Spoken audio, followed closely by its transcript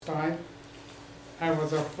time, I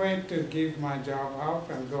was afraid to give my job up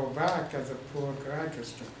and go back as a poor graduate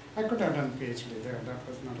student. I could have done PhD there, that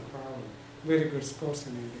was not a problem. Very good scores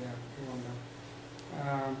in India, even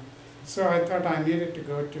though. So I thought I needed to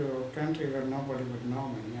go to a country where nobody would know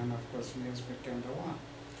me, and of course US became the one.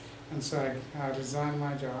 And so I resigned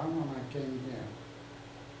my job and I came here.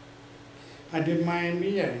 I did my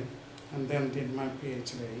MBA and then did my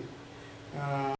PhD.